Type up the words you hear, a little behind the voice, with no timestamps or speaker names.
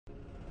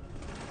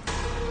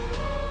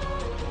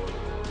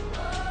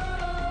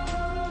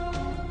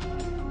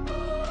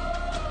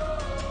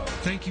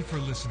Thank you for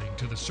listening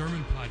to the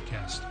sermon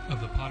podcast of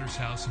the Potter's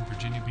House in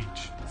Virginia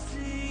Beach.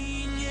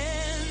 Singing,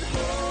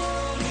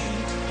 holy,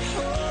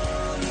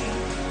 holy,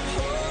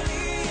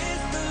 holy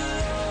is the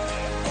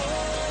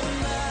Lord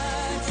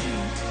Almighty.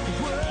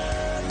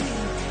 Worthy,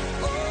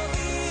 all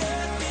the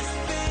earth is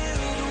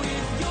filled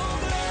with your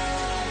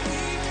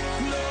glory,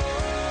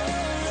 glory.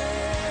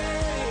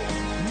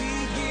 We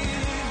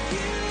give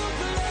you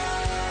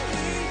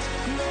glory,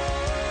 glory.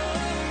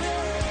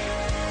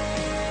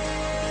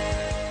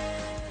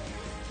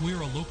 We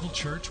are a local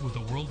church with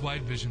a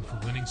worldwide vision for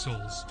winning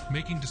souls,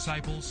 making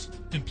disciples,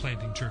 and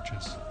planting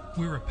churches.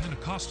 We are a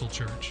Pentecostal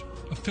church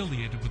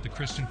affiliated with the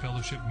Christian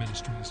Fellowship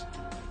Ministries.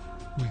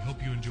 We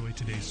hope you enjoy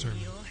today's sermon.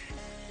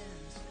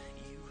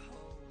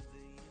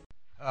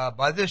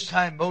 By this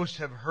time, most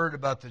have heard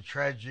about the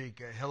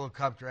tragic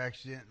helicopter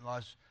accident in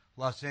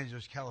Los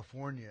Angeles,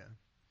 California,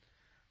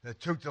 that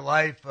took the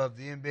life of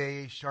the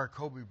NBA star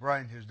Kobe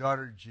Bryant, his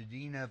daughter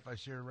Janina, if I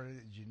say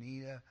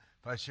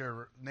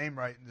her name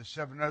right, and the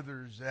 7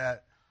 others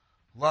that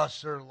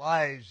lost their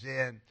lives.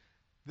 And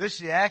this is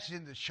the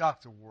accident that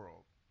shocked the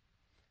world.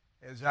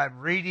 As I'm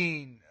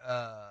reading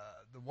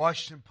the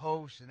Washington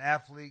Post and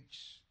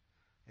athletes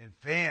and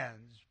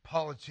fans,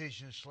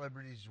 politicians,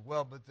 celebrities as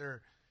well, but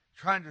they're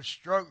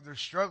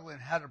struggling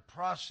how to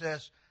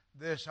process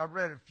this. I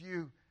read a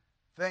few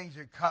things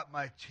that caught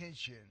my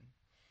attention.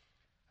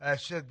 I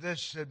said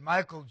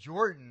Michael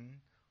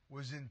Jordan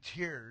was in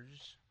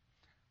tears.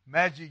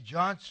 Magic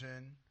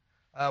Johnson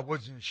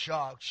was in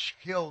shock.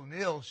 Shaquille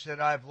O'Neal said,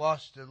 "I've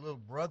lost a little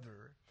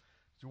brother."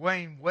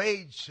 Dwayne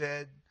Wade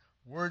said,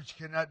 "Words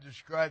cannot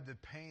describe the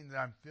pain that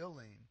I'm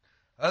feeling."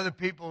 Other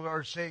people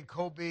are saying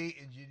Kobe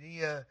and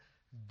Janina's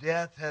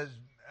death has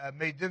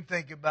made them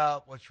think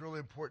about what's really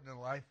important in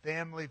life,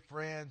 family,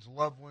 friends,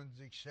 loved ones,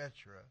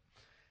 etc.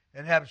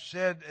 And have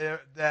said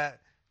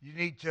that you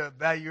need to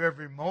value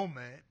every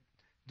moment.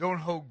 Don't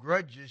hold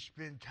grudges.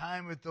 Spend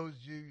time with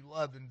those you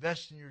love.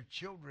 Invest in your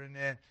children.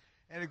 And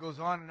it goes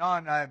on and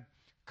on. A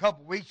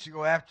couple weeks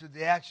ago after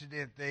the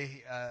accident,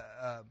 they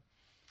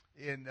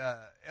in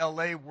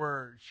L.A.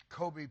 where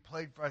Kobe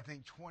played for, I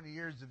think, 20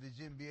 years of his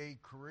NBA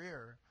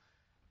career,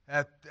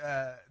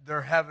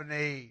 they're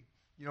having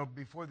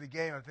before the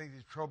game, I think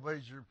the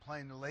Trailblazers were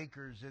playing the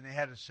Lakers, and they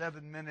had a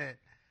 7-minute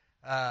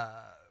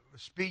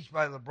speech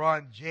by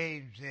LeBron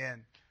James,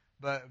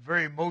 but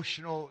very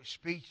emotional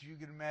speech, you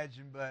can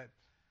imagine.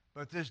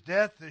 But this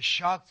death has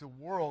shocked the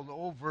world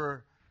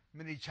over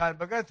many times.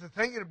 But I got to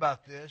thinking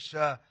about this.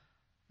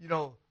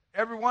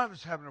 Every one of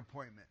us have an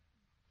appointment.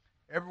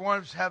 Every one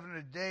of us having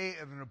a day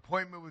of an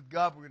appointment with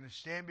God. We're going to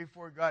stand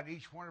before God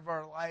each one of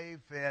our life,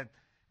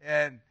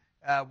 and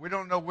we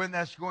don't know when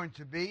that's going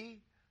to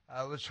be.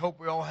 Let's hope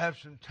we all have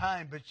some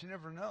time, but you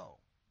never know.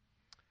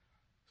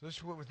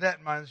 So with that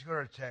in mind, let's go to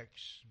our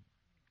text.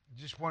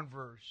 Just one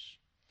verse.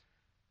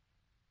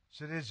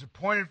 So it is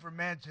appointed for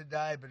man to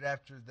die, but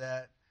after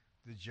that,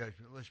 the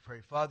judgment. Let's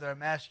pray. Father,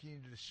 I'm asking you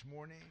this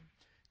morning,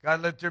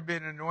 God, let there be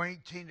an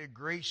anointing, a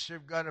grace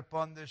of God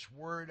upon this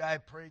word. I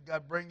pray,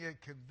 God, bring a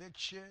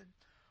conviction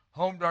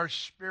home to our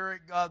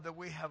spirit, God, that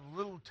we have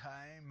little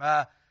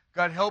time.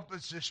 God, help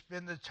us to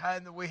spend the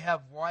time that we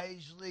have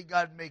wisely.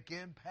 God, make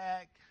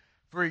impact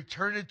for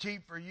eternity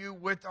for you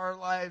with our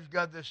lives.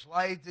 God, this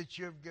life that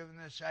you have given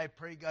us, I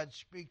pray, God,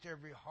 speak to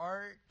every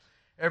heart,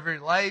 every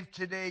life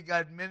today.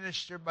 God,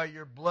 minister by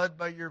your blood,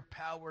 by your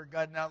power.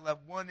 God, not let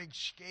one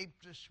escape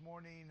this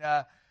morning.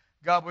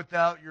 God,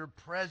 without your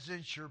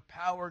presence, your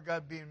power,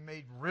 God, being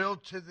made real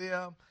to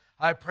them.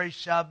 I pray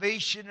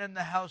salvation in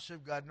the house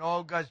of God. And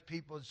all God's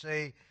people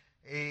say,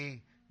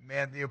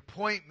 amen. The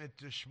appointment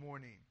this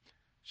morning.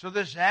 So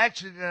this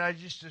accident I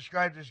just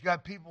described has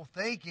got people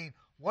thinking,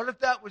 what if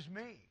that was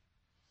me?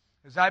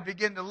 As I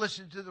begin to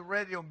listen to the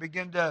radio and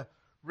begin to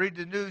read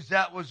the news,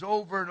 that was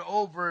over and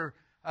over.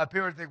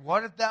 People think,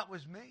 what if that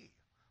was me?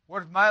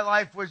 What if my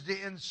life was to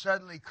end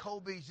suddenly?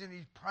 Kobe's in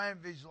his prime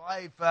of his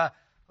life,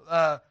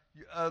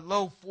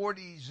 low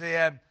 40s,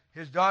 and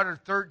his daughter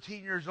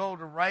 13 years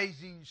old, a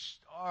rising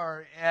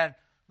star, and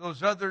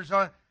those others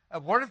on.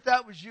 What if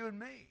that was you and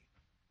me?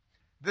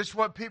 This is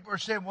what people are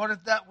saying. What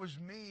if that was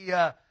me?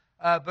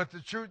 But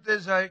the truth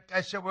is, I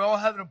said, we all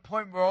have an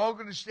appointment. We're all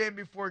going to stand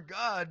before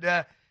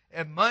God,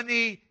 and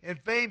money and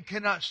fame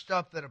cannot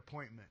stop that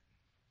appointment.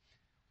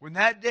 When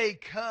that day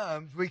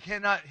comes, we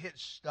cannot hit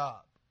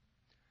stop.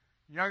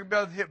 You're not going to be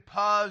able to hit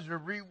pause or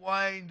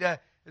rewind.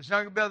 It's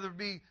not going to be able to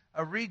be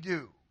a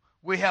redo.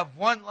 We have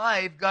one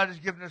life. God has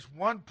given us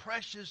one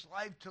precious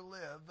life to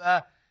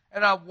live.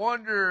 And I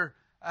wonder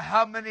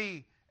how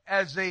many,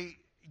 as they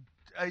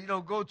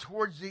go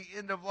towards the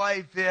end of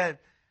life, and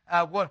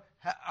I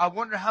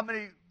wonder how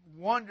many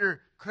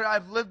wonder, could I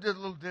have lived it a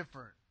little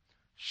different?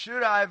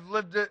 Should I have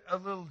lived it a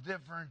little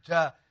different?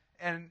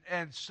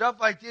 And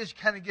stuff like this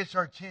kind of gets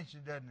our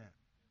attention, doesn't it?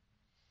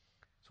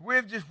 So we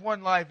have just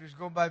one life. It's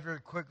going by very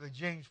quickly.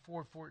 James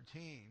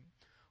 4:14.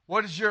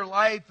 What is your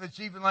life? It's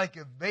even like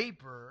a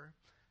vapor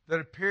that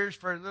appears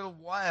for a little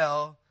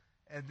while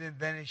and then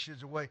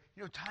vanishes away.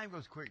 Time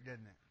goes quick,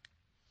 doesn't it?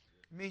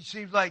 I mean, it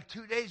seems like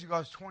 2 days ago I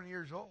was 20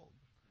 years old.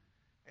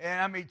 And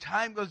I mean,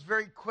 time goes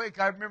very quick.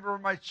 I remember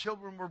when my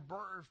children were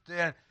birthed,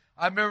 and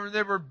I remember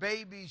there were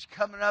babies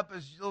coming up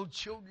as little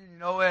children, you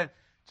know. And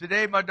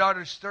today my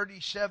daughter's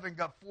 37,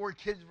 got 4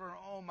 kids of her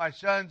own. My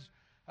son's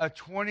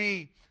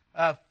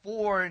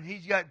 24, and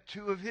he's got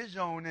 2 of his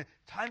own. And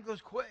time goes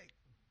quick.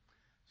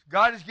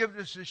 God has given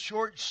us a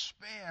short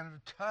span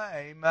of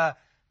time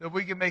that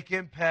we can make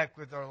impact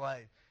with our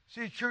life.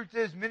 See, the truth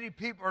is, many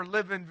people are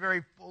living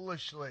very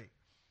foolishly.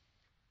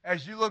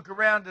 As you look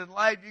around in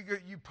life,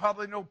 you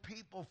probably know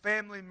people,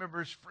 family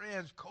members,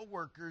 friends,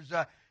 coworkers.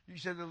 You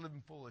say they're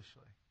living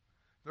foolishly.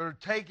 They're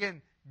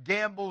taking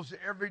gambles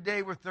every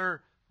day with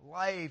their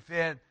life,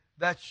 and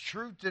that's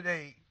true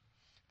today.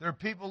 There are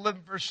people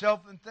living for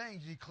self and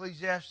things.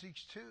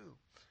 Ecclesiastes 2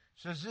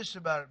 says this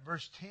about it,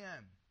 verse 10.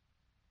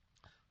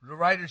 The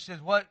writer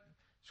says,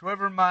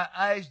 "Whatsoever my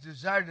eyes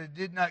desired, I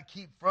did not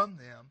keep from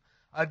them.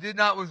 I did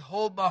not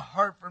withhold my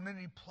heart from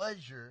any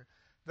pleasure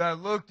that I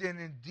looked in.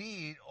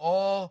 Indeed,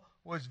 all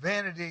was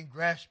vanity and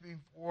grasping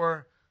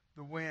for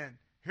the wind."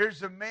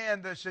 Here's a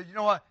man that said, you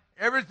know what?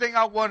 Everything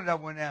I wanted, I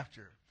went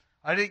after.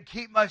 I didn't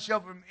keep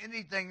myself from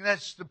anything.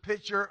 That's the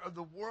picture of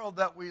the world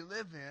that we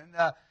live in.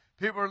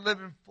 People are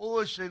living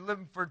foolishly,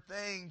 living for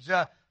things,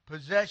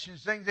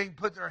 possessions, things they can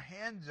put their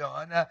hands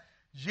on.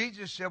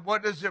 Jesus said,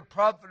 what does it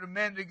profit a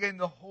man to gain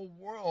the whole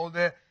world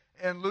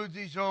and lose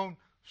his own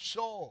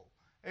soul?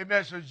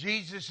 Amen. So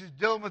Jesus is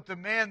dealing with the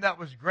man that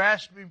was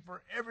grasping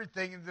for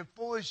everything. And the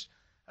foolish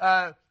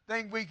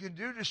thing we can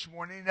do this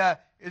morning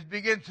is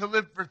begin to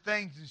live for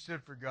things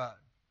instead for God.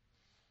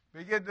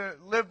 Begin to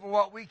live for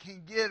what we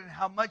can get and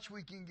how much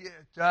we can get.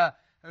 And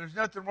there's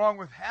nothing wrong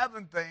with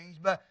having things,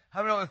 but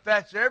how many know if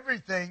that's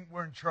everything,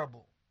 we're in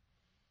trouble.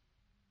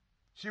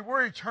 See,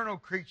 we're eternal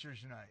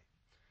creatures tonight.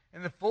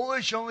 And the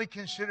foolish only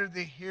consider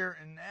the here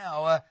and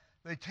now.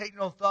 They take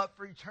no thought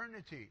for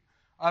eternity.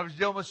 I was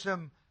dealing with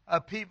some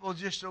people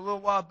just a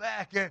little while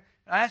back, and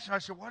I asked them, I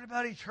said, what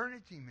about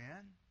eternity,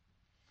 man?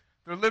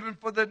 They're living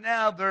for the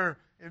now. They're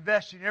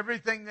investing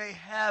everything they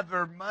have,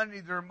 their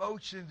money, their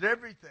emotions,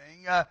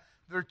 everything,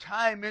 their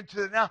time into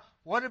the now.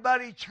 What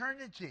about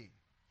eternity?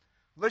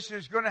 Listen,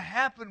 it's going to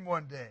happen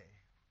one day.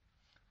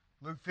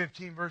 Luke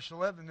 15, verse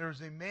 11, there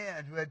was a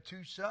man who had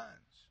 2 sons.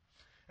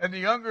 And the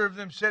younger of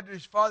them said to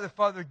his father,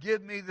 Father,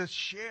 give me the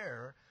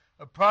share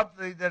of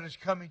property that is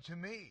coming to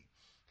me.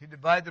 He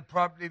divided the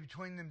property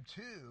between them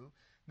 2.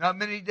 Not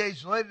many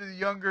days later, the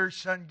younger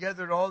son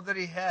gathered all that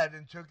he had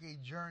and took a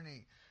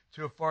journey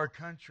to a far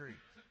country.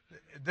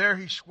 There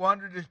he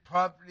squandered his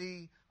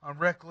property on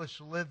reckless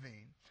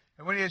living.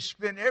 And when he had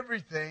spent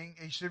everything,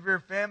 a severe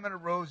famine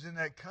arose in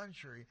that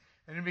country,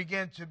 and he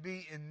began to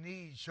be in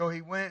need. So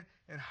he went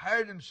and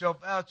hired himself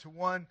out to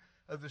one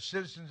of the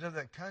citizens of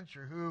that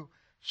country, who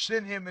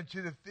sent him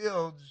into the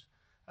fields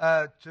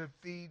to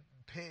feed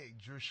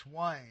pigs or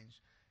swines.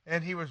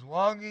 And he was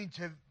longing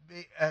to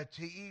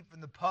eat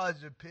from the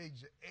pods of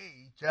pigs that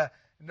ate.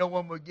 No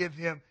one would give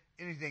him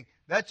anything.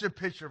 That's a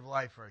picture of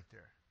life right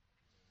there.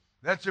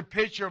 That's a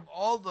picture of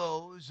all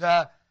those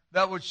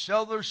that would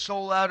sell their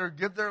soul out or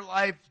give their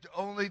life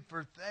only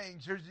for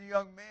things. Here's a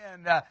young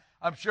man.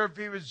 I'm sure if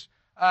he was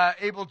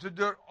able to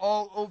do it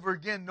all over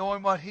again,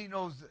 knowing what he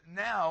knows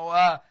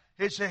now,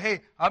 he'd say,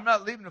 hey, I'm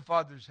not leaving the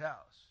Father's house.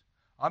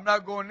 I'm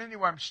not going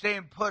anywhere. I'm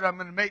staying put. I'm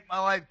going to make my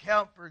life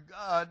count for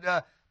God.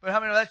 But how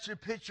many? That's a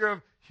picture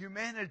of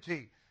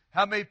humanity.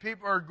 How many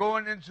people are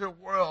going into the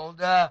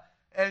world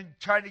and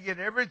trying to get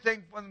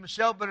everything for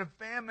themselves, but a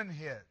famine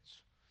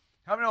hits?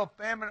 How many know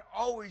famine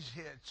always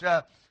hits,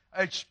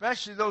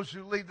 especially those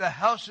who leave the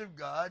house of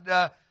God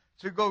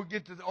to go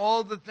get to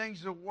all the things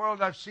of the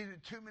world? I've seen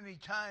it too many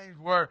times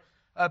where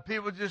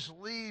people just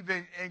leave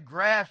and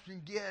grasp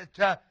and get.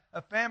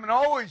 A famine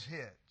always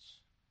hits.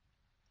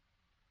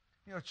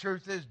 You know,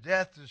 truth is,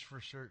 death is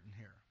for certain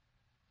here.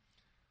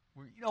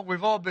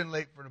 We've all been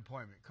late for an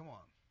appointment. Come on.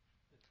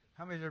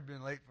 How many have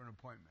been late for an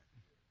appointment?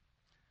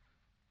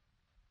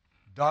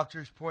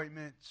 Doctor's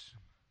appointments.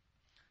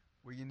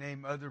 We can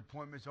name other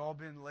appointments. All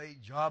been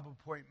late. Job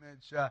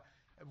appointments.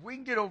 We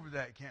can get over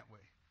that, can't we?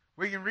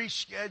 We can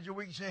reschedule.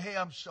 We can say, hey,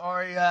 I'm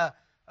sorry,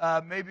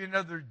 maybe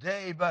another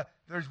day. But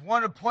there's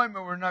one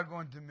appointment we're not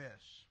going to miss.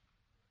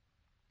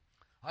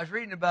 I was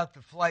reading about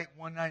the Flight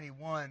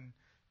 191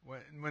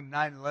 when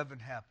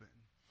 9/11 happened.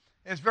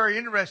 It's very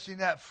interesting,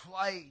 that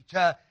flight.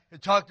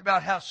 It talked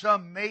about how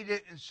some made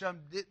it and some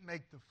didn't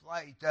make the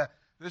flight.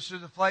 This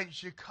is a flight in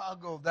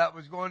Chicago that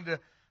was going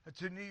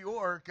to New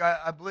York.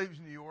 I believe it was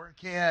New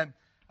York. And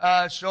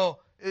so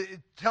it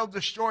tells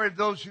the story of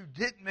those who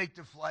didn't make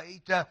the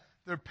flight.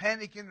 They're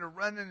panicking, they're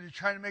running, they're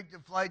trying to make the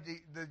flight.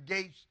 The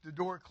gates, the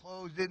door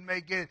closed, didn't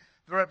make it.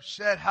 They're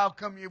upset. How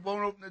come you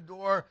won't open the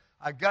door?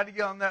 I got to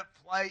get on that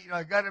flight.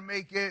 I got to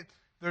make it.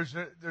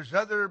 There's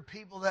other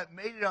people that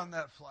made it on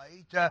that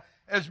flight.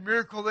 As a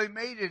miracle, they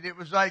made it. It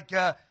was like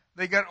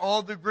they got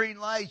all the green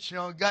lights.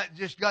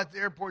 Just got to the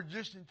airport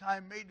just in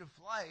time, made the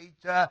flight.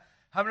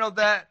 How many know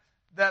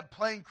that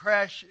plane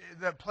crashed?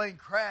 That plane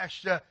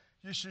crashed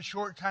just a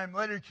short time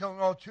later,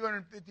 killing all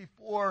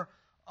 254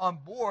 on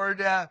board.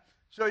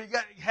 So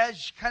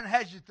kind of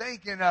has you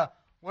thinking,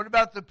 What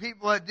about the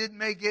people that didn't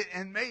make it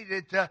and made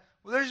it? Well,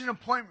 there's an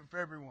appointment for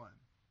everyone.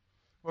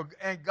 Well,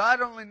 and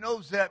God only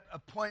knows that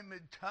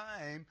appointment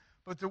time,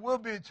 but there will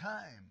be a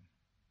time.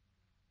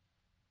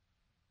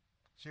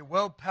 See,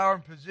 wealth, power,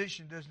 and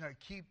position does not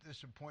keep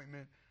this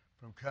appointment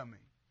from coming.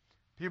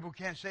 People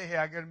can't say, hey,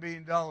 I got $1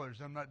 million.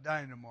 I'm not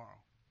dying tomorrow.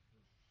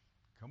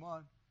 Come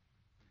on.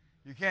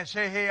 You can't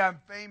say, hey, I'm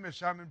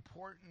famous. I'm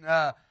important.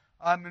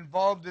 I'm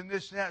involved in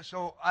this and that,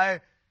 so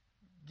I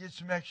get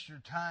some extra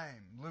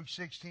time. Luke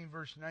 16,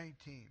 verse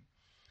 19.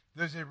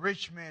 There's a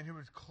rich man who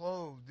was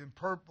clothed in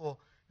purple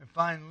and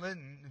fine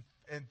linen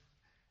and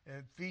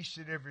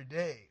feasted every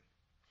day.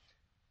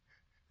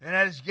 And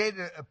at his gate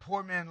a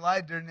poor man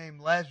lied there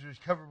named Lazarus,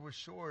 covered with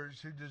sores,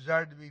 who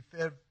desired to be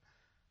fed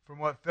from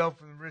what fell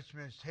from the rich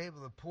man's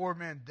table. The poor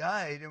man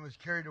died and was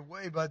carried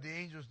away by the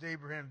angels to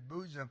Abraham's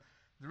bosom.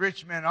 The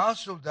rich man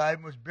also died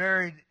and was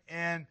buried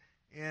in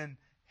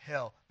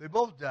hell. They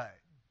both died.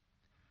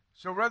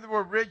 So whether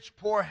we're rich,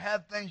 poor,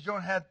 have things,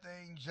 don't have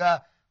things,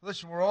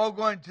 listen, we're all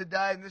going to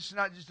die, and this is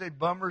not just a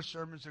bummer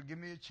sermon, so give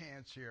me a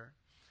chance here.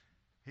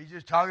 He's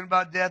just talking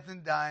about death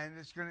and dying.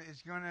 It's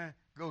gonna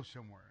go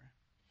somewhere.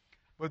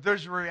 But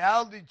there's a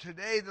reality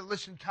today that,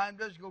 listen, time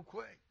does go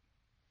quick.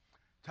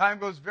 Time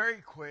goes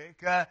very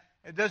quick.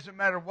 It doesn't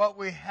matter what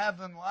we have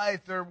in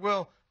life. There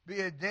will be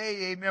a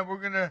day, amen, we're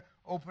going to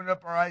open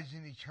up our eyes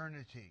in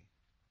eternity.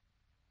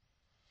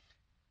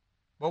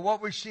 But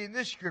what we see in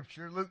this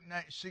scripture, Luke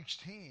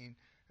 16,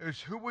 is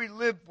who we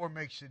live for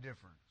makes a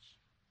difference.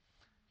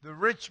 The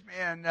rich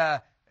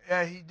man,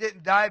 he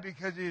didn't die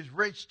because his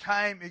rich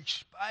time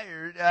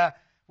expired.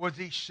 Was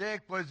he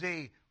sick? Was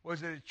it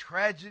a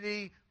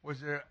tragedy?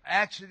 Was it an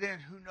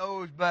accident? Who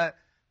knows? But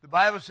the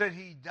Bible said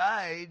he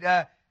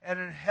died, and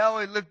in hell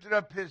he lifted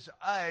up his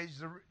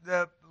eyes.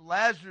 The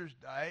Lazarus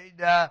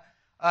died,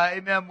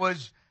 amen,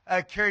 was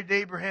carried to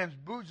Abraham's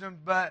bosom.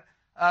 But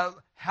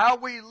how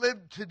we live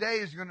today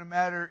is going to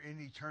matter in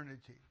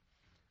eternity.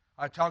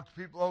 I talk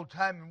to people all the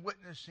time and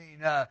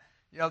witnessing.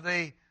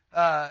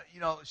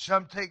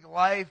 Some take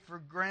life for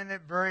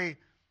granted,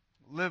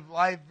 live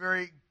life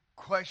very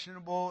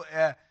questionable,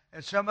 and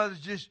some others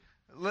just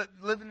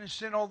living in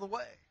sin all the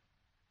way.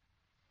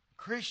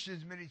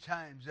 Christians many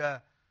times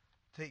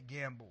take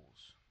gambles.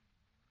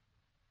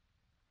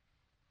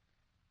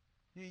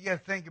 You got to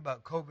think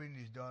about Kobe and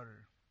his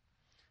daughter.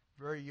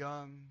 Very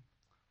young,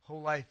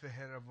 whole life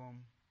ahead of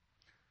them.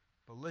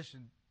 But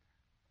listen,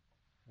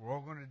 we're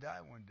all going to die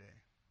one day.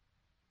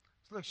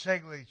 Let's look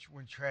secondly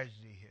when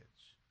tragedy hits.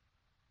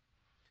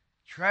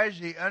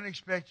 Tragedy,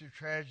 unexpected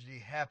tragedy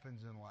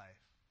happens in life.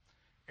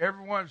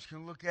 Everyone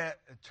can look at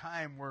a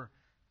time where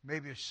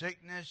maybe a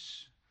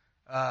sickness,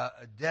 a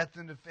death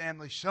in the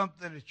family,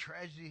 a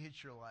tragedy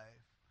hits your life.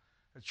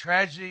 A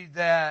tragedy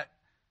that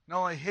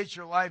not only hits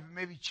your life, but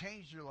maybe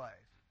changed your life.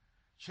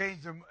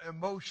 Changed the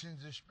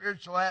emotions, the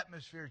spiritual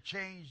atmosphere,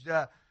 changed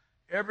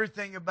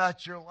everything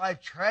about your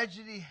life.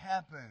 Tragedy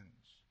happens.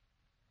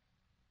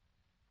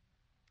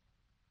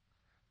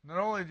 Not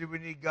only do we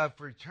need God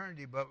for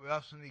eternity, but we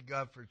also need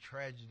God for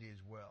tragedy as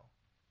well.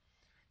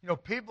 You know,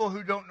 people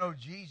who don't know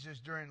Jesus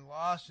during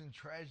loss and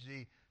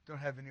tragedy don't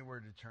have anywhere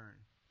to turn.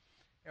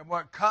 And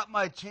what caught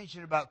my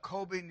attention about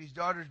Kobe and his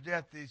daughter's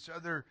death, these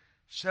other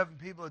 7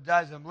 people that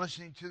died, as I'm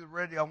listening to the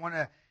radio, I want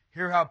to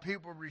hear how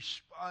people are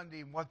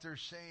responding, what they're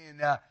saying.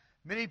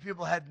 Many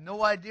people had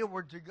no idea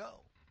where to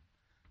go.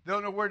 They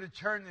don't know where to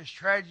turn. This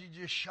tragedy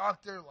just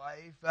shocked their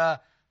life.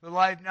 Their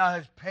life now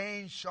has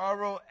pain,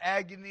 sorrow,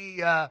 agony,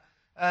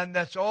 and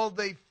that's all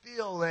they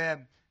feel.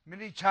 And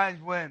many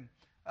times when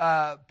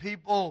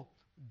people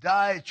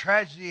die,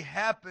 tragedy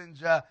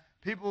happens,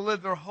 people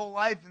live their whole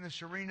life in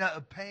this arena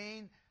of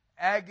pain,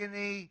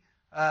 agony,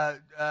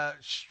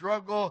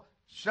 struggle.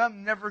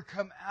 Some never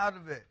come out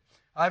of it.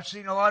 I've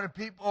seen a lot of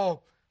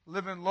people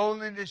live in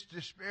loneliness,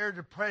 despair,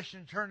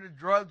 depression, turn to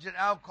drugs and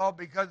alcohol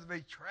because of a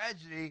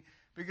tragedy,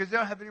 because they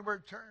don't have anywhere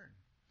to turn.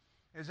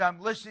 As I'm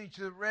listening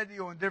to the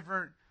radio and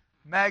different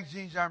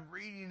magazines I'm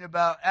reading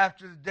about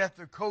after the death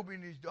of Kobe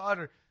and his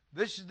daughter,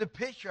 this is the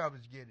picture I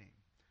was getting.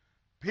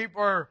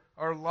 People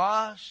are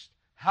lost.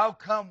 How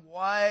come?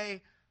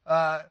 Why?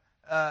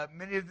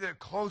 Many of the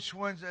close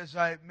ones, as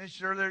I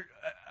mentioned earlier,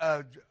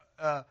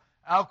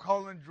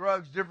 alcohol and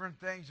drugs, different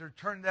things, are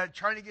turning that,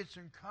 trying to get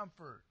some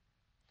comfort.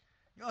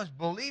 You know, as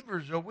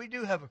believers, though, we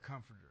do have a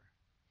comforter.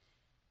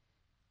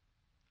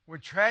 When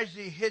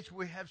tragedy hits,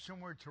 we have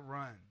somewhere to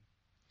run.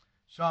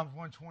 Psalms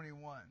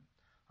 121.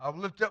 I'll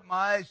lift up my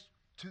eyes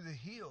to the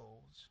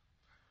hills,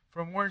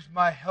 from whence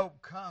my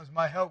help comes.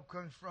 My help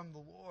comes from the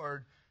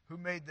Lord, who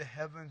made the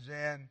heavens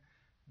and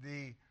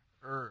the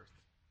earth.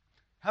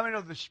 How many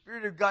know the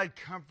Spirit of God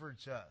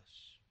comforts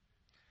us?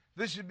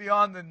 This is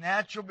beyond the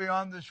natural,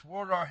 beyond this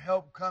world. Our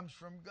help comes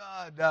from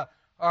God.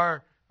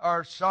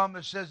 Our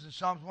psalmist says in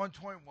Psalms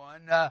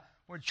 121,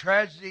 when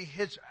tragedy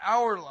hits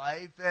our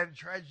life, and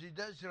tragedy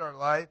does hit our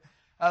life,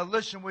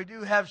 listen, we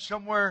do have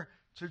somewhere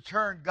to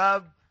turn.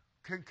 God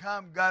can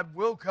come, God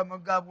will come,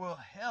 and God will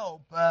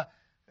help.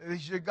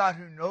 He's a God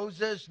who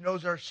knows us,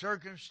 knows our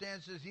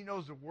circumstances. He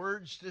knows the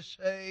words to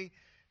say.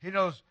 He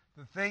knows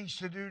the things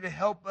to do to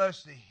help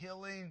us, the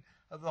healing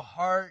of the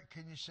heart.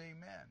 Can you say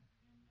amen?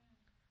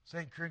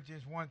 2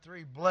 Corinthians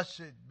 1:3,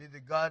 blessed be the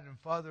God and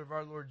Father of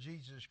our Lord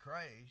Jesus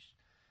Christ,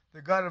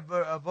 the God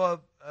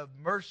of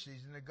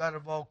mercies and the God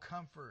of all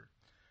comfort,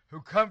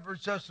 who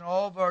comforts us in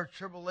all of our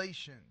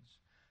tribulations,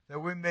 that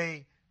we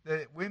may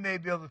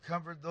be able to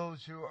comfort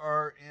those who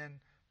are in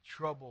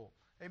trouble.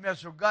 Amen.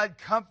 So God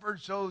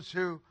comforts those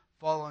who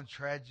fall on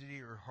tragedy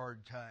or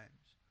hard times.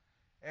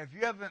 And if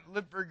you haven't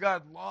lived for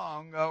God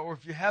long, or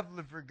if you have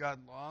lived for God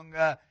long,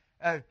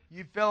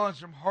 you fell on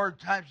some hard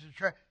times.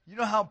 You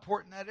know how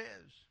important that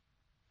is.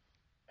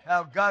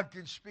 How God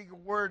can speak a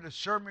word, a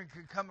sermon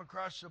can come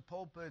across the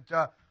pulpit,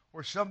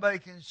 or somebody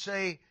can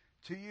say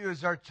to you,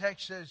 as our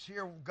text says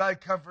here, God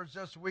comforts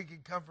us, we can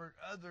comfort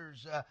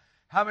others.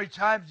 How many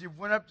times you've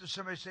went up to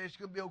somebody and say, it's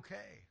going to be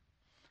okay.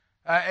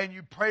 And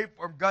you pray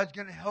for them. God's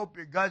going to help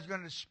you. God's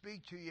going to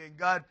speak to you. And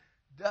God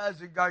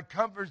does. And God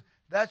comforts.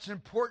 That's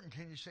important.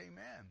 Can you say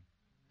amen?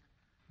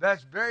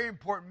 That's very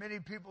important. Many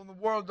people in the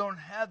world don't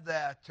have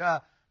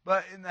that.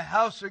 But in the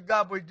house of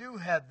God, we do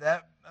have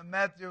that.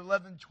 Matthew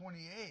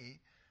 11:28.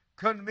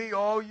 Come to me,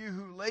 all you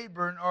who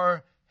labor and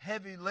are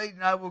heavy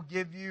laden, I will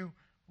give you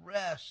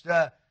rest.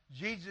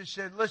 Jesus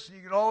said, listen,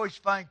 you can always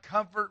find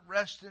comfort,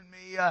 rest in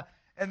me,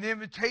 and the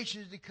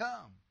invitation is to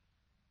come.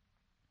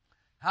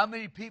 How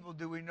many people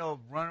do we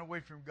know run away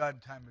from God in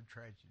time of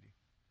tragedy?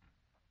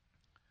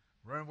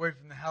 Run away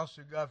from the house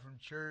of God, from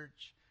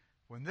church,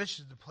 when this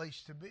is the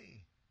place to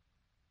be.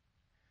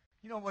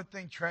 You know what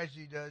thing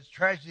tragedy does?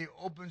 Tragedy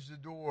opens the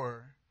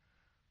door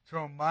to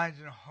our minds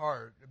and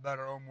heart about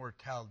our own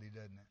mortality,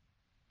 doesn't it?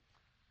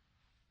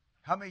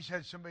 How many's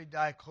had somebody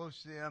die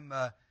close to them,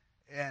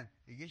 and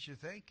it gets you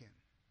thinking?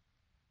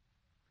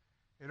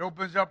 It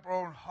opens up our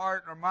own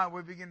heart and our mind.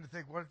 We begin to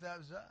think, what if that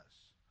was us?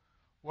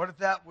 What if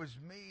that was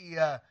me?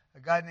 A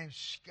guy named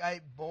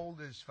Skype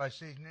Boldis, if I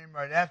say his name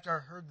right, after I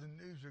heard the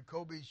news of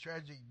Kobe's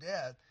tragic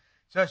death,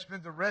 so I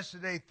spent the rest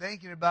of the day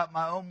thinking about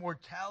my own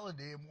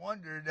mortality and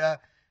wondered,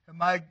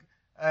 am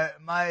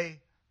I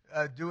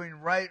doing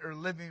right or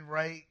living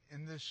right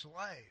in this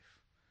life?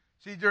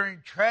 See,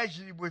 during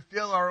tragedy, we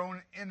feel our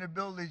own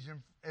inabilities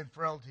and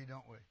frailty,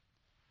 don't we?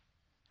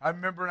 I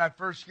remember when I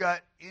first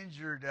got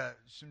injured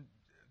some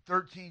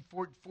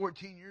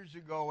 14 years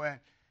ago,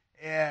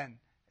 and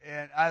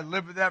I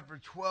lived with that for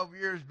 12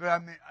 years, but I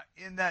mean,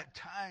 in that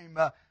time,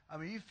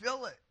 you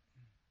feel it.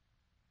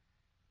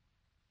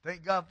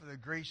 Thank God for the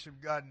grace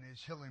of God and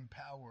His healing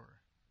power.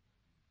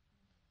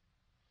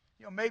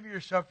 You know, maybe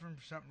you're suffering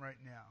from something right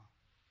now.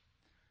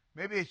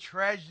 Maybe a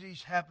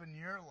tragedy's happened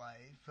in your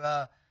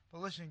life,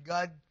 but listen,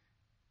 God's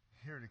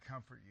here to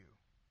comfort you.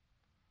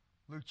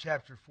 Luke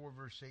chapter 4,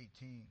 verse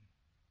 18.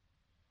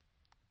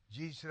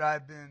 Jesus said,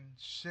 I've been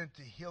sent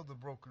to heal the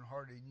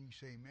brokenhearted, and you can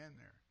say amen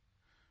there.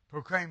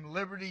 Proclaim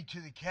liberty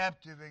to the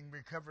captive and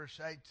recover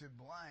sight to the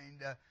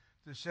blind,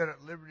 to set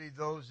at liberty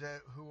those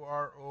who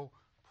are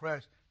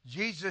oppressed.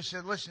 Jesus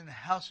said, listen, in the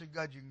house of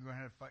God, you're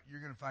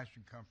going to find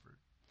some comfort.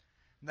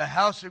 In the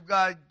house of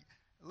God,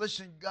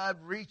 listen, God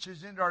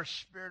reaches into our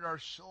spirit, our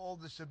soul.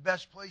 This is the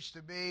best place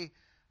to be.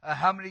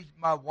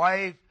 My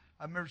wife,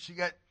 I remember she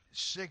got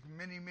sick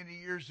many, many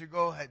years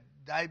ago, had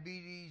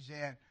diabetes,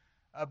 and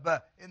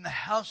but in the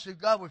house of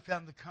God, we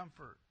found the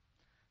comfort.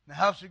 In the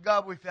house of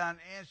God, we found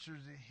answers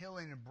and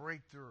healing and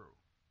breakthrough.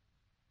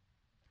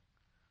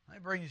 Let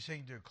me bring this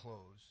thing to a close.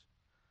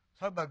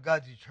 Talk about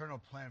God's eternal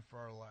plan for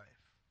our life.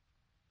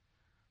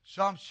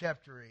 Psalms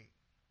chapter 8.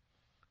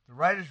 The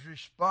writer's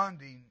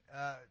responding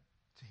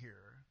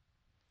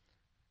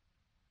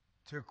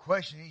to a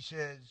question. He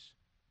says,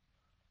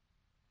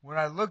 when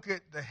I look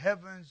at the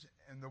heavens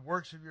and the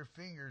works of your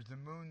fingers, the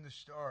moon, the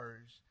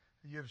stars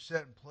that you have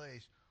set in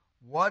place,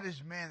 what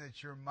is man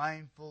that you're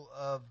mindful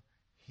of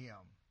him?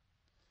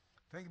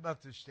 Think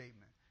about this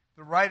statement.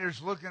 The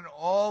writer's looking at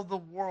all the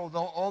world,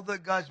 all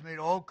that God's made,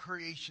 all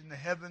creation, the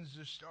heavens,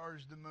 the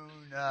stars, the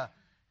moon,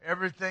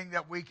 everything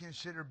that we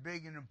consider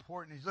big and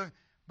important. He's looking,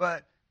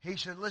 but he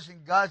said,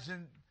 listen, God's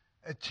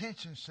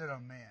attention set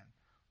on man.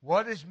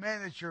 What is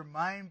man that you're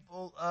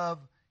mindful of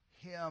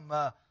him?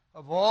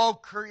 Of all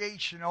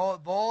creation,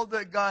 of all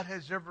that God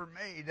has ever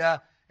made.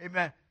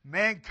 Amen.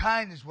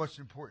 Mankind is what's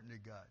important to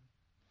God.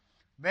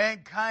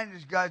 Mankind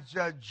is God's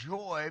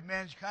joy.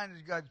 Mankind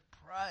is God's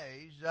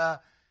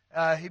prize.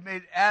 He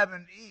made Adam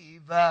and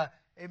Eve.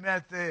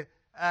 Amen.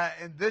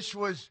 And this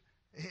was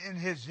in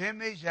His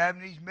image.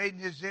 Adam and Eve made in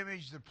His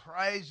image. The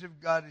prize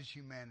of God is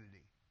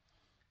humanity.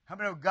 How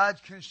many know God's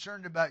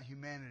concerned about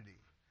humanity?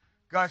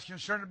 God's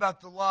concerned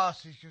about the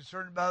lost. He's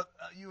concerned about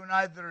you and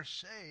I that are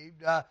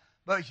saved.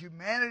 But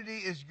humanity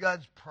is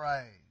God's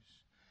prize.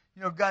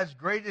 You know, God's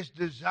greatest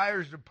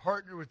desire is to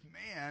partner with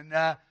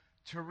man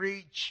to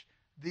reach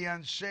the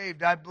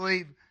unsaved. I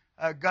believe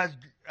God's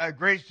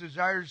greatest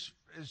desire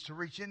is to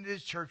reach into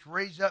His church,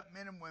 raise up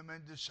men and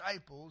women,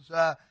 disciples,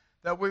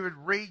 that we would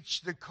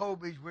reach the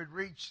Kobe's, we'd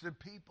reach the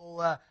people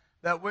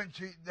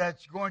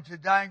that's going to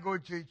die and go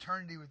into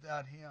eternity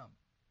without Him.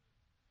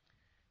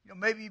 You know,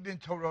 maybe you've been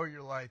told all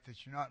your life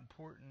that you're not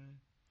important,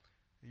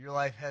 that your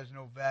life has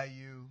no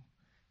value.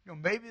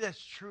 Maybe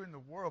that's true in the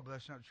world, but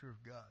that's not true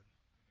of God.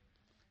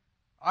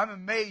 I'm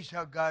amazed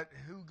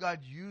who God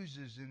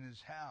uses in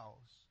His house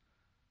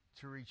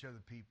to reach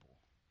other people.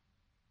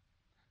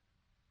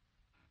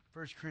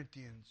 1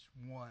 Corinthians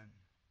 1,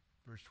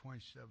 verse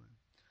 27.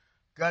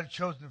 God has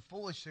chosen the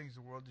foolish things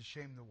of the world to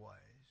shame the wise.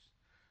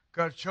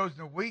 God has chosen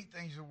the weak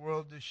things of the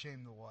world to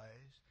shame the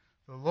wise.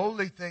 The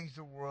lowly things of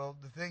the world,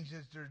 the things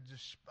that are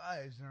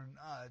despised and are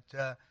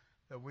not,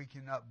 that we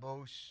cannot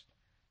boast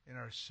in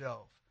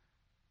ourselves.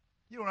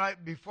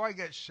 Before I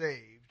got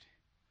saved,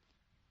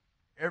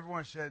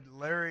 everyone said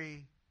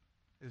Larry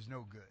is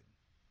no good.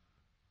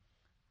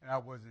 And I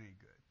wasn't any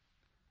good.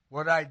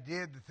 What I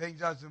did, the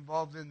things I was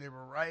involved in, they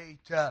were right.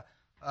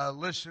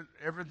 Listen,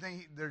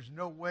 everything, there's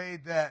no way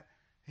that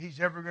he's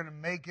ever going to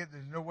make it.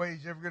 There's no way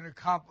he's ever going to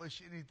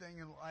accomplish anything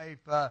in life.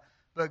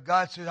 But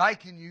God said, I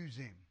can use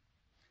him.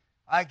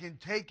 I can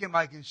take him.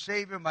 I can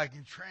save him. I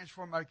can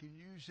transform him. I can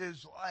use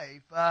his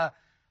life,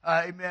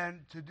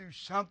 amen, to do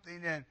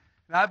something. And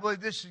I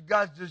believe this is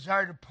God's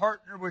desire to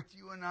partner with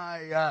you and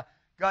I.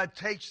 God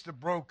takes the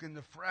broken,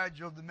 the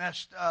fragile, the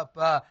messed up,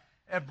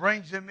 and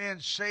brings them in,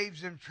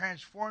 saves them,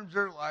 transforms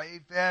their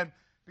life, and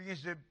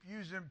begins to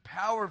use them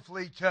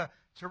powerfully to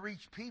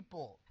reach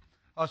people.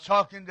 I was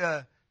talking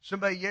to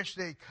somebody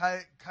yesterday,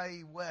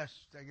 Kai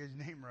West, I get his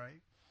name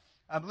right.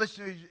 I'm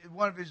listening to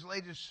one of his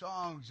latest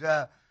songs,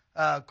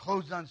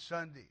 Closed on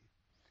Sunday.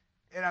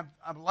 And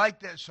I'm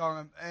like that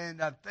song,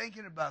 and I'm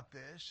thinking about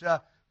this.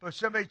 But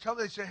somebody told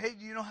me, they said, hey,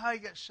 do you know how he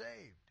got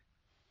saved?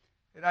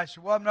 And I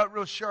said, well, I'm not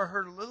real sure. I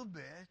heard a little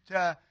bit.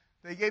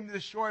 They gave me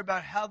the story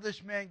about how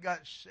this man got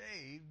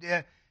saved.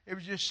 It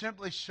was just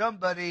simply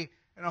somebody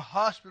in a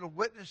hospital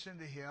witnessing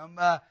to him,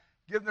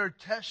 giving their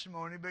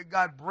testimony, but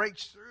God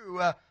breaks through.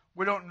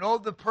 We don't know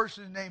the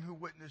person's name who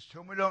witnessed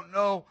to him. We don't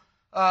know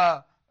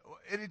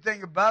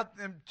anything about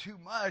them too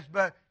much,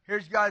 but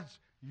here's God's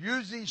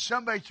using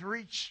somebody to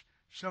reach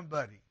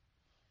somebody.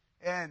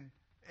 And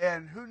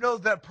who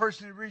knows that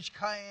person who reached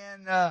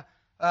Cayenne,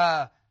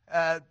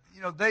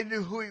 they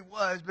knew who he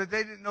was, but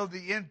they didn't know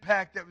the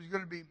impact that was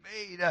going to be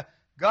made.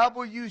 God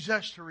will use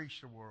us to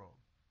reach the world.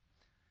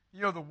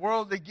 The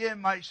world,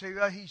 again, might say,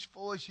 oh, he's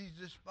foolish, he's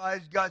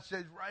despised. God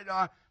says, right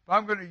on, but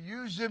I'm going to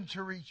use him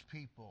to reach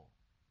people.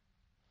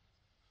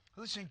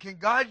 Listen, can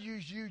God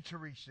use you to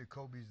reach the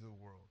Kobe's of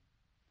the world?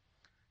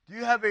 Do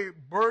you have a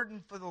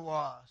burden for the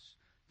lost?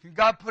 Can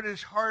God put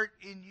his heart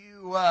in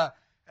you?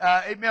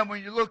 Amen.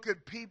 When you look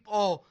at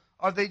people,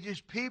 are they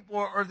just people,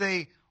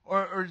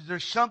 or is there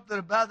something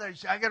about that? You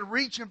say, I got to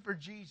reach them for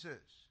Jesus.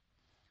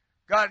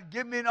 God,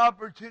 give me an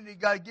opportunity.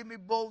 God, give me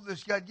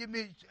boldness. God, give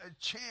me a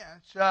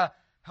chance.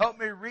 Help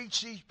me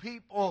reach these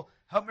people.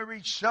 Help me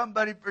reach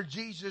somebody for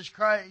Jesus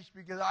Christ,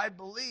 because I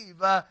believe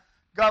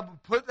God will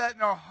put that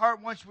in our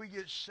heart once we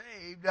get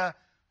saved,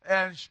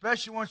 and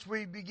especially once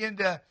we begin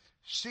to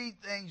see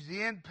things,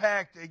 the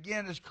impact,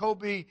 again, as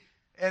Kobe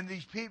and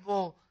these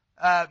people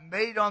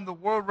made on the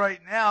world right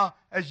now.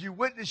 As you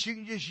witness, you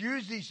can just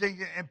use these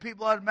things and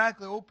people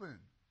automatically open.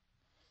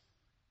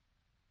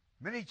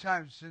 Many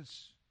times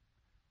since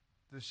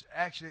this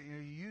accident, you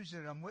use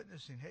it, I'm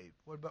witnessing, hey,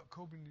 what about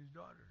Kobe and his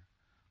daughter?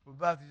 What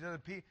about these other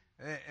people?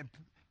 And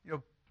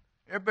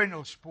everybody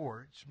knows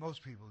sports.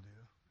 Most people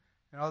do.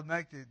 And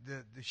automatically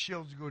the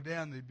shields go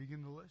down. They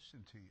begin to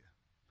listen to you.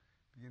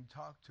 Begin to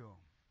talk to them.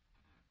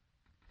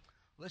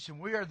 Listen,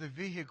 we are the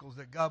vehicles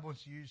that God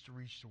wants to use to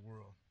reach the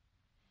world.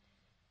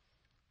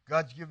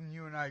 God's given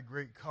you and I a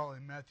great call.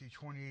 In Matthew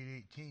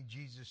 28:18,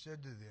 Jesus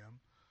said to them,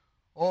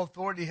 all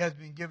authority has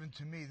been given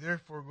to me.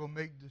 Therefore, go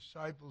make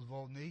disciples of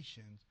all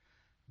nations,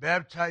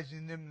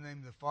 baptizing them in the name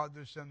of the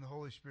Father, the Son, and the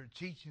Holy Spirit,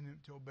 teaching them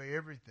to obey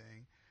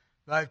everything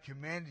that I've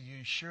commanded you.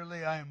 And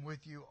surely I am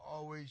with you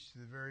always to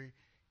the very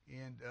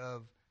end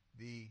of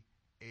the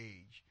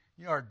age.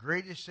 Our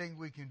greatest thing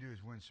we can do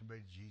is win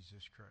somebody to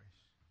Jesus Christ.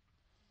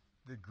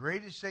 The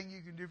greatest thing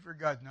you can do for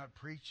God is not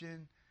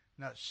preaching,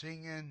 not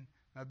singing,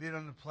 not being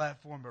on the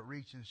platform, but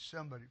reaching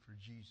somebody for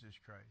Jesus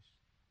Christ.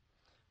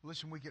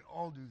 Listen, we can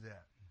all do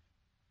that.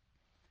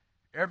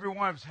 Every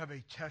one of us have a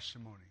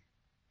testimony.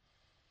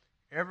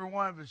 Every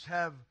one of us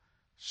have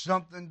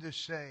something to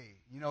say.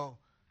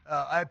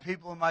 I have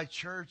people in my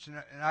church, and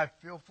I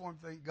feel for them,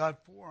 thank God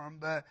for them,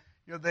 but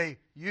they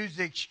use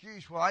the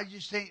excuse, well, I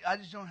just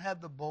don't have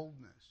the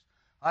boldness.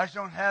 I just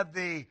don't have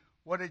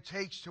what it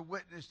takes to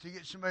witness, to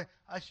get somebody.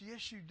 I say,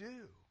 yes, you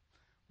do.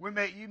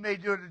 You may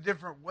do it a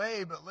different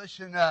way, but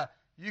listen,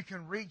 you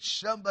can reach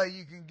somebody.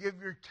 You can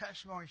give your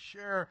testimony,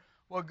 share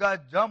what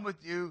God's done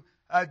with you.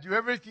 Do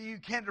everything you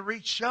can to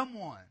reach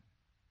someone.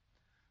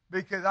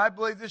 Because I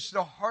believe this is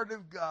the heart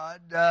of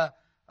God.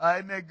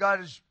 Amen. God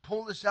has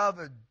pulled us out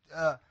of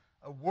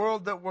a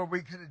world where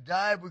we could have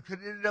died. We could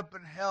have ended up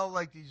in hell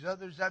like these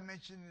others I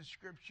mentioned in the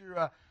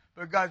Scripture.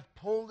 But God's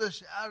pulled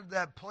us out of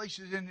that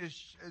places in His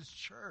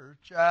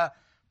church.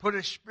 Put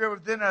His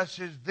Spirit within us,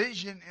 His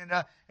vision,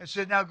 and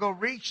said, now go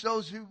reach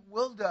those who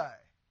will die.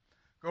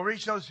 Go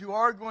reach those who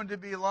are going to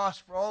be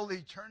lost for all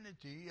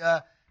eternity.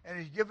 And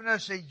He's given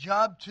us a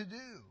job to do.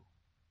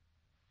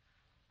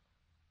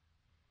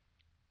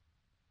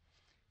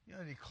 You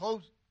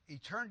know,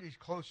 eternity is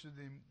closer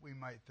than we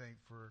might think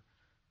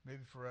maybe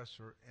for us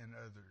and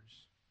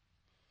others.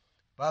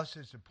 The Bible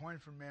says it's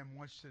appointed for man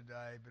once to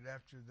die, but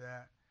after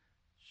that,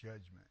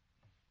 judgment.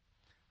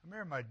 I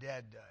remember my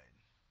dad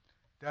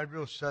died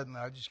real suddenly.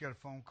 I just got a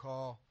phone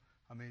call.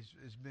 I mean,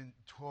 it's been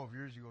 12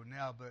 years ago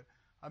now, but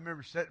I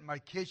remember sitting in my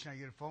kitchen. I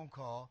get a phone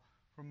call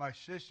from my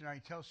sister, and I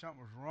can tell something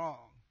was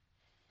wrong.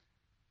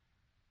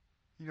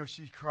 You know,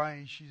 she's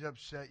crying. She's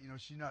upset. You know,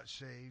 she's not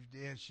saved.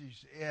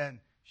 And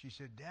she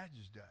said, Dad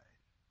just died.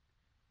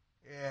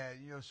 And,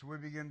 you know, so we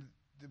begin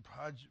the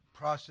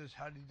process.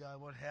 How did he die?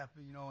 What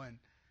happened? You know, and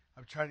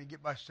I'm trying to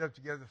get my stuff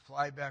together,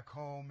 fly back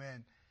home,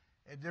 and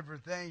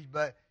different things.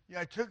 But, you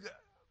know,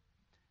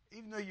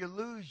 even though you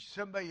lose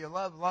somebody you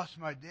love, lost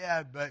my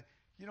dad, but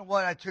you know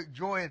what? I took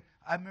joy in.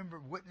 I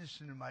remember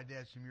witnessing to my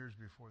dad some years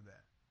before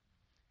that.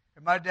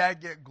 And my dad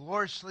get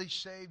gloriously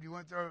saved. He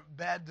went through a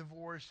bad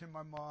divorce, and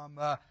my mom,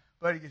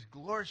 but he gets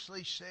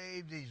gloriously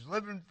saved. He's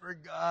living for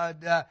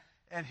God,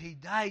 and he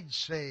died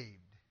saved.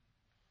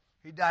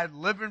 He died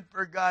living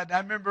for God. And I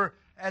remember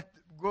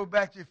go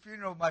back to the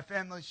funeral, my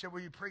family said,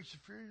 will you preach the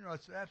funeral? I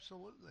said,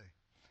 absolutely.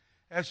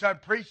 And so I'm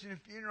preaching the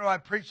funeral. I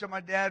preached on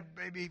my dad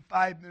maybe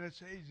 5 minutes.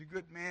 Hey, he's a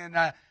good man.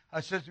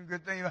 I said some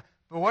good things.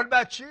 But what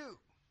about you?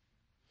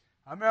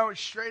 I mean, I was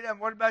straight up.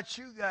 What about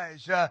you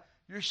guys?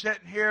 You're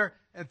sitting here,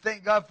 and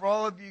thank God for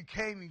all of you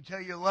came. You can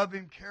tell you love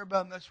Him, care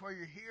about Him. That's why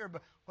you're here.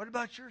 But what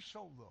about your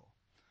soul, though?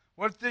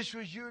 What if this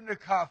was you in the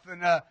coffin?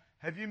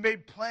 Have you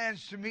made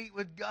plans to meet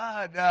with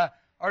God?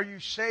 Are you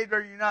saved?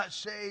 Are you not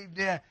saved?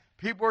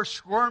 People are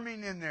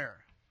squirming in there.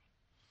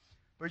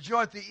 But you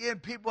know, at the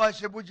end, I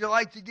said, would you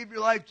like to give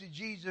your life to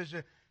Jesus?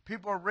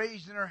 People are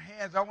raising their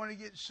hands. I want to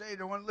get saved.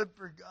 I want to live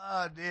for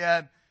God.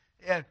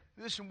 And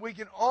listen, we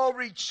can all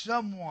reach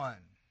someone.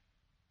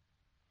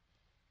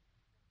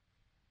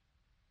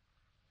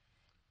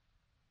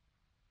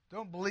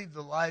 Don't believe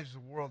the lies of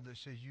the world that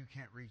says you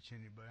can't reach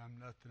anybody. I'm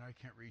nothing. I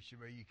can't reach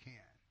anybody. You can.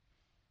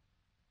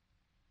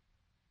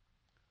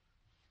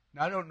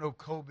 Now, I don't know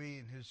Kobe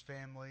and his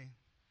family,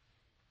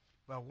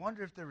 but I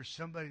wonder if there was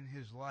somebody in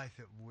his life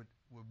that would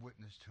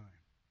witness to him.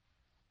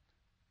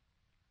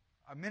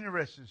 I'm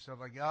interested in stuff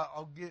like that.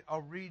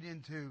 I'll read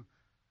into,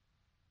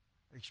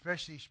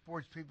 especially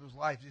sports people's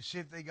lives, to see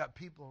if they got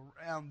people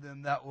around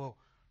them that will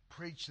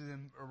preach to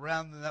them,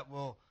 around them that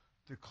will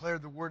declare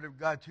the word of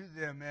God to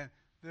them. And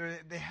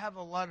they have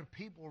a lot of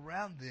people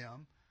around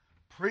them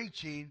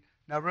preaching.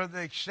 Now, whether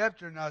they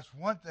accept it or not is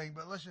one thing,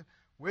 but listen,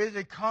 we're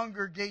the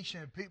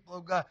congregation of people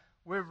of God.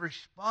 We have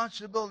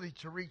responsibility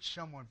to reach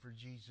someone for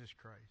Jesus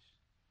Christ.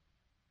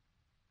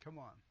 Come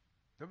on.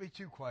 Don't be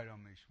too quiet on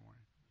me this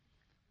morning.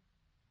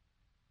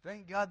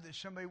 Thank God that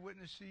somebody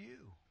witnessed to you.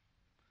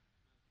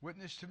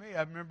 Witnessed to me.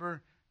 I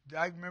remember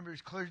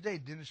as clear as day,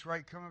 Dennis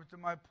Wright coming up to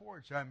my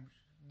porch. I'm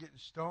getting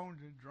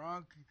stoned and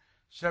drunk,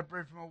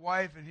 separated from my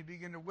wife, and he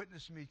began to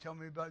witness to me, tell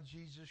me about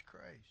Jesus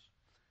Christ.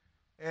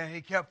 And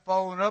he kept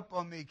following up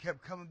on me. He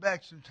kept coming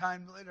back. Some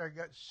time later, I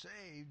got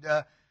saved.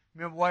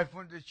 My wife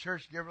went to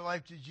church, gave her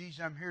life to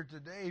Jesus. I'm here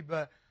today,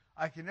 but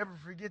I can never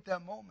forget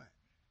that moment.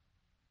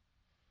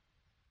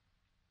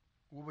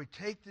 Will we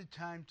take the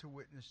time to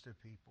witness to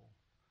people?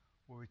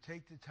 Will we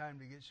take the time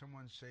to get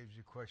someone saved? Is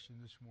the question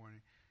this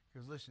morning.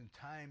 Because listen,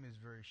 time is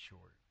very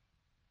short.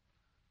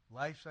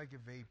 Life's like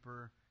a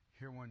vapor.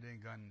 Here one day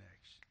and gone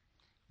next.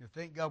 You know,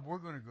 thank God we're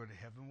going to go to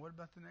heaven. What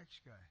about the next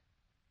guy?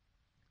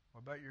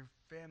 What about your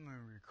family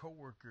or your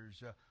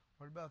coworkers?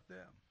 What about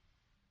them?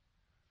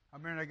 I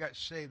remember I got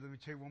saved. Let me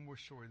tell you one more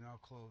story, and I'll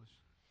close.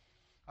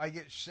 I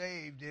get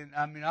saved, and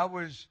I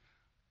was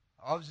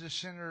a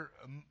sinner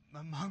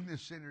among the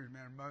sinners,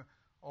 man.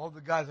 All the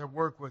guys I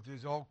work with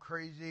is all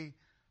crazy,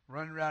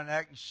 running around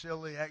acting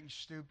silly, acting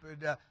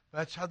stupid.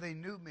 That's how they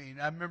knew me.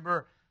 And I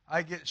remember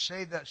I get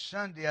saved that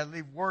Sunday. I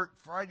leave work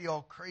Friday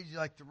all crazy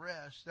like the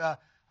rest.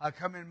 I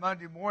come in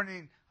Monday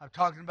morning. I'm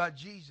talking about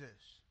Jesus.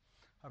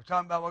 I'm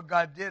talking about what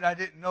God did. I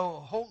didn't know a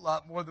whole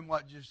lot more than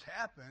what just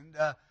happened.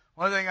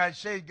 One thing I'd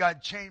say is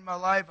God changed my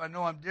life. I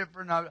know I'm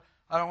different. I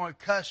don't want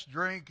to cuss,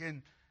 drink,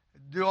 and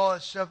do all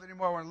that stuff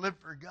anymore. I want to live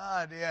for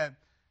God.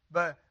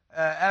 But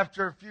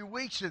after a few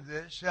weeks of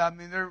this,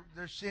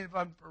 they're seeing if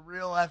I'm for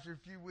real. After a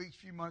few weeks,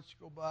 few months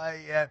go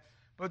by.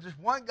 But this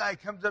one guy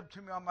comes up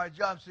to me on my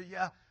job and says,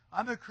 yeah,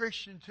 I'm a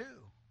Christian too.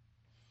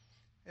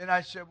 And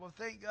I said, well,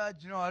 thank God,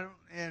 I don't,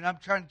 and I'm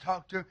trying to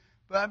talk to him.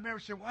 But I remember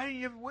saying, why didn't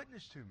you ever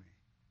witness to me?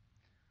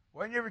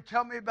 Why didn't you ever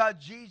tell me about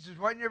Jesus?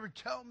 Why didn't you ever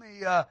tell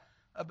me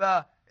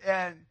about,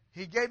 and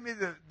he gave me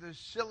the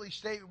silly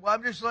statement, well,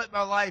 I'm just letting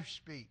my life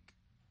speak.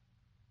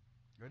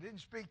 It didn't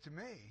speak to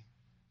me.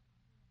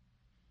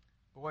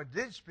 But what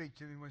did speak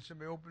to me when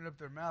somebody opened up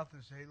their mouth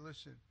and said, hey,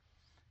 listen,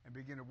 and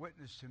begin to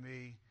witness to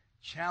me,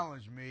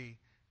 challenge me,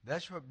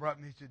 that's what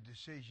brought me to the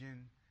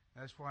decision.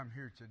 That's why I'm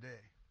here today.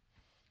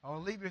 I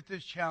want to leave you with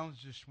this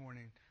challenge this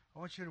morning. I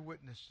want you to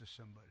witness to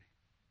somebody.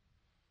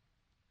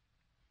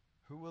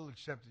 Who will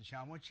accept the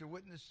challenge? I want you to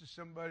witness to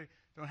somebody.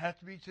 Don't have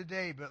to be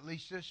today, but at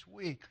least this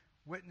week.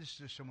 Witness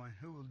to someone.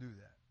 Who will do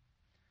that?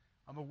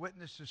 I'm a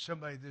witness to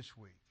somebody this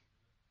week.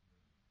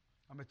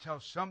 I'm going to tell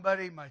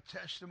somebody my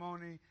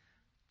testimony,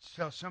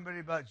 tell somebody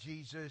about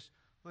Jesus.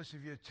 Listen,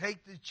 if you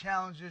take the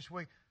challenge this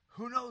week,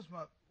 who knows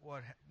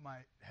what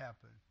might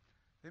happen?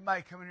 They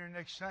might come in here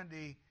next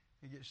Sunday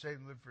and get saved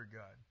and live for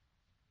God.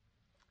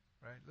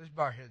 Right? Let's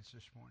bow our heads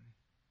this morning.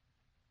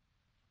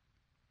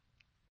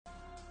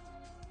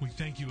 We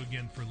thank you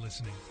again for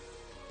listening.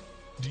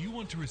 Do you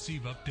want to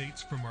receive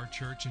updates from our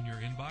church in your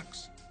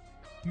inbox?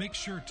 Make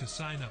sure to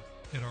sign up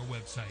at our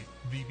website,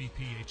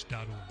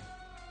 vbph.org.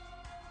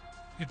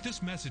 If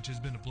this message has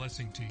been a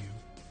blessing to you,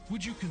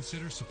 would you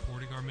consider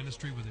supporting our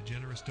ministry with a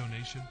generous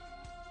donation?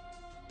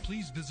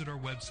 Please visit our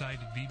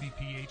website at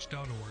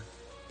vbph.org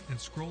and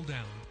scroll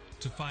down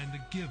to find the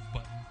Give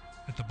button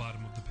at the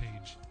bottom of the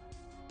page.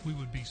 We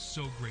would be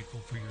so grateful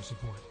for your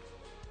support.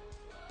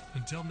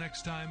 Until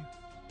next time,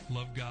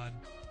 love God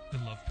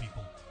and love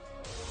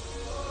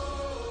people.